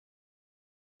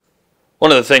One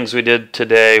of the things we did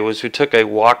today was we took a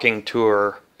walking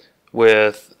tour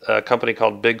with a company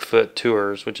called Bigfoot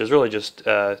Tours, which is really just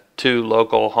two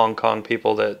local Hong Kong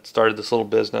people that started this little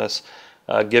business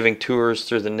giving tours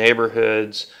through the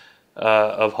neighborhoods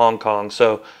of Hong Kong.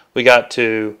 So we got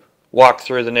to walk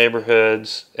through the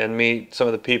neighborhoods and meet some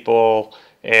of the people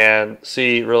and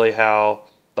see really how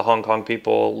the Hong Kong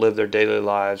people live their daily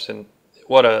lives, and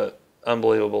what a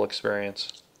unbelievable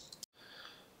experience.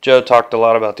 Joe talked a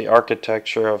lot about the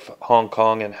architecture of Hong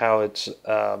Kong and how it's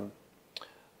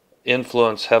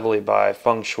influenced heavily by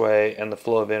feng shui and the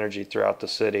flow of energy throughout the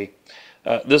city.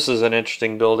 This is an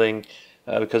interesting building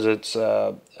because it's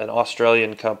an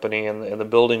Australian company, and the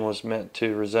building was meant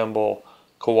to resemble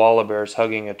koala bears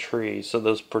hugging a tree. So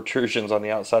those protrusions on the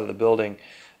outside of the building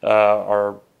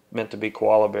are meant to be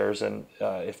koala bears, and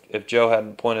if Joe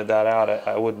hadn't pointed that out,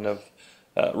 I wouldn't have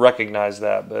recognized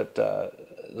that, but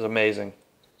it was amazing.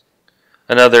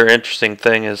 Another interesting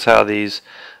thing is how these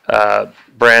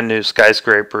brand new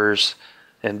skyscrapers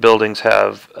and buildings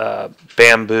have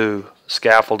bamboo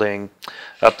scaffolding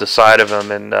up the side of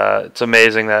them, and it's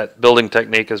amazing that building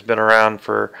technique has been around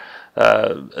for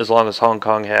as long as Hong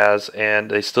Kong has,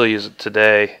 and they still use it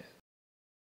today.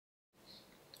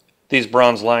 These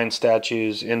bronze lion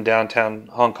statues in downtown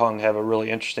Hong Kong have a really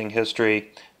interesting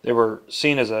history. They were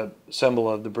seen as a symbol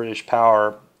of the British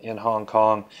power in Hong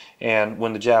Kong, and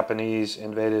when the Japanese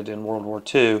invaded in World War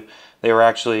II, they were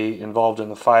actually involved in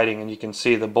the fighting, and you can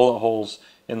see the bullet holes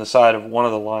in the side of one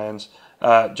of the lions.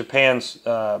 Japan's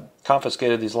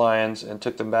confiscated these lions and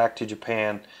took them back to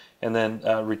Japan, and then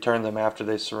returned them after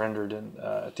they surrendered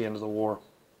at the end of the war.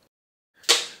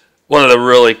 One of the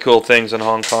really cool things in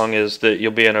Hong Kong is that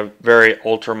you'll be in a very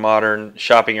ultra-modern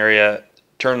shopping area,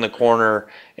 turn the corner,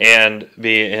 and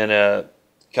be in a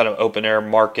kind of open air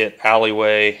market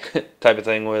alleyway type of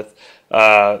thing with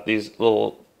these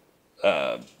little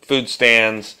food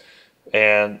stands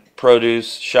and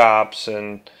produce shops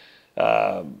and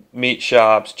meat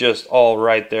shops, just all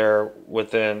right there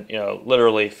within,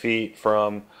 literally feet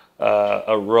from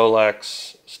a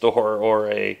Rolex store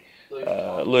or a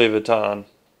Louis Vuitton.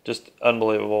 Just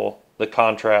unbelievable, the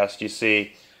contrast you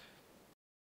see.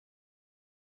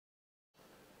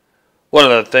 One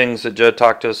of the things that Joe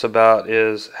talked to us about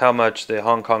is how much the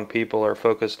Hong Kong people are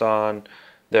focused on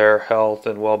their health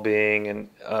and well-being, and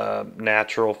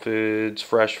natural foods,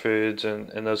 fresh foods, and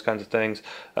those kinds of things.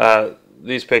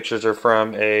 These pictures are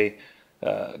from a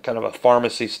kind of a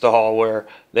pharmacy stall where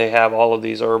they have all of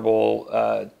these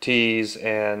herbal teas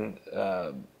and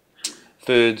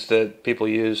foods that people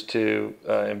use to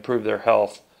improve their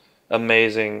health.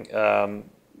 Amazing, some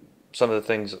of the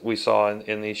things that we saw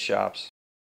in these shops.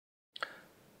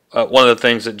 One of the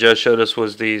things that Joe showed us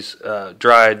was these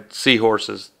dried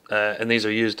seahorses, and these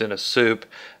are used in a soup.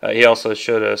 He also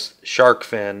showed us shark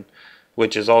fin,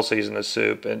 which is also used in a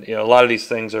soup. And a lot of these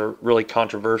things are really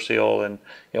controversial, and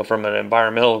from an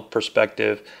environmental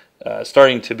perspective,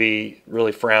 starting to be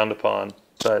really frowned upon.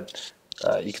 But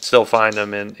you can still find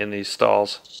them in these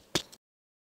stalls.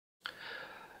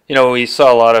 We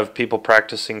saw a lot of people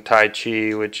practicing Tai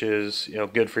Chi, which is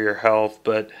good for your health.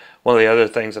 But one of the other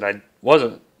things that I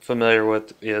wasn't familiar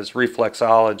with is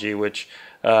reflexology, which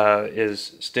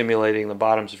is stimulating the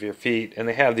bottoms of your feet, and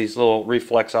they have these little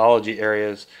reflexology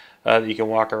areas that you can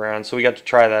walk around. So we got to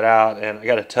try that out, and I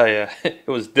got to tell you, it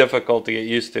was difficult to get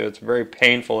used to. It's very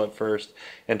painful at first,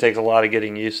 and takes a lot of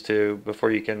getting used to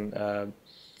before you can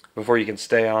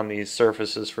stay on these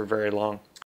surfaces for very long.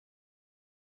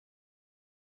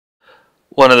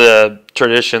 One of the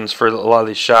traditions for a lot of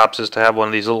these shops is to have one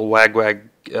of these little wag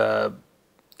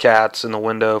cats in the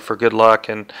window for good luck,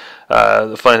 and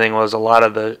the funny thing was a lot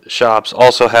of the shops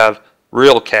also have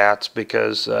real cats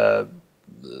because the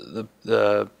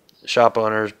shop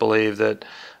owners believe that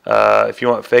if you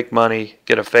want fake money,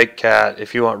 get a fake cat.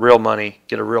 If you want real money,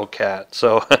 get a real cat.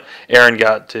 So Aaron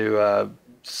got to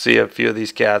see a few of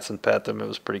these cats and pet them. It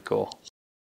was pretty cool.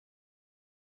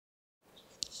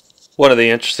 One of the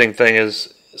interesting things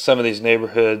is some of these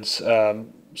neighborhoods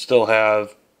still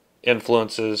have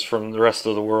influences from the rest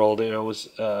of the world. It was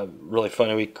really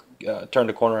funny. We turned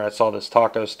a corner, I saw this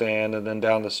taco stand, and then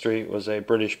down the street was a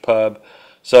British pub.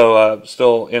 So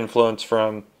still influence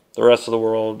from the rest of the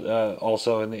world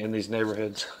also in these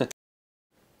neighborhoods.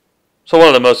 So one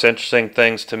of the most interesting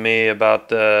things to me about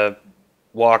the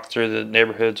walk through the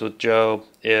neighborhoods with Joe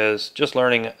is just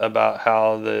learning about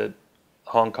how the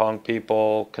Hong Kong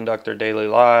people conduct their daily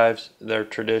lives, their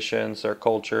traditions, their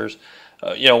cultures.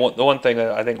 The one thing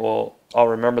that I think I'll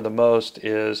remember the most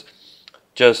is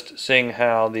just seeing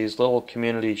how these little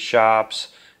community shops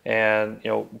and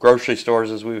grocery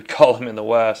stores, as we would call them in the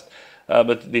West,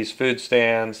 But these food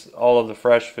stands, all of the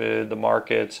fresh food, the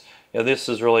markets, this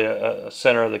is really a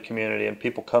center of the community, and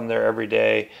people come there every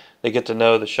day. They get to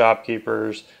know the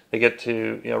shopkeepers. They get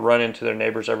to run into their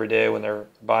neighbors every day when they're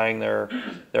buying their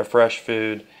fresh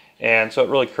food, and so it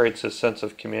really creates this sense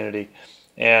of community.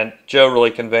 And Joe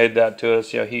really conveyed that to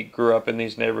us. He grew up in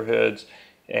these neighborhoods,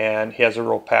 and he has a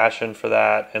real passion for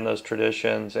that and those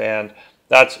traditions. And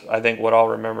that's, I think, what I'll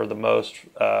remember the most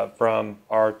from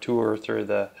our tour through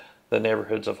the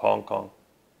neighborhoods of Hong Kong.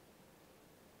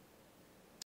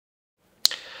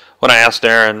 When I asked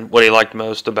Aaron what he liked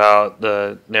most about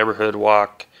the neighborhood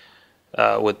walk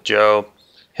with Joe,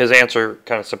 his answer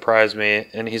kind of surprised me,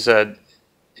 and he said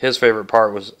his favorite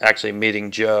part was actually meeting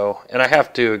Joe. And I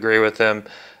have to agree with him.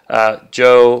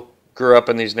 Joe grew up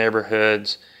in these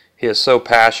neighborhoods. He is so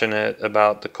passionate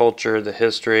about the culture, the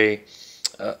history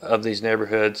of these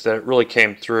neighborhoods, that it really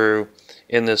came through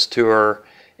in this tour,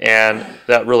 and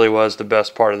that really was the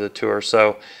best part of the tour.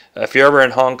 So if you're ever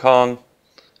in Hong Kong,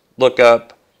 look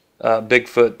up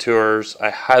Bigfoot Tours.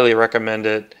 I highly recommend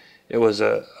it. It was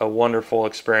a wonderful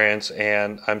experience,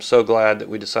 and I'm so glad that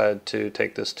we decided to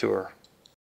take this tour.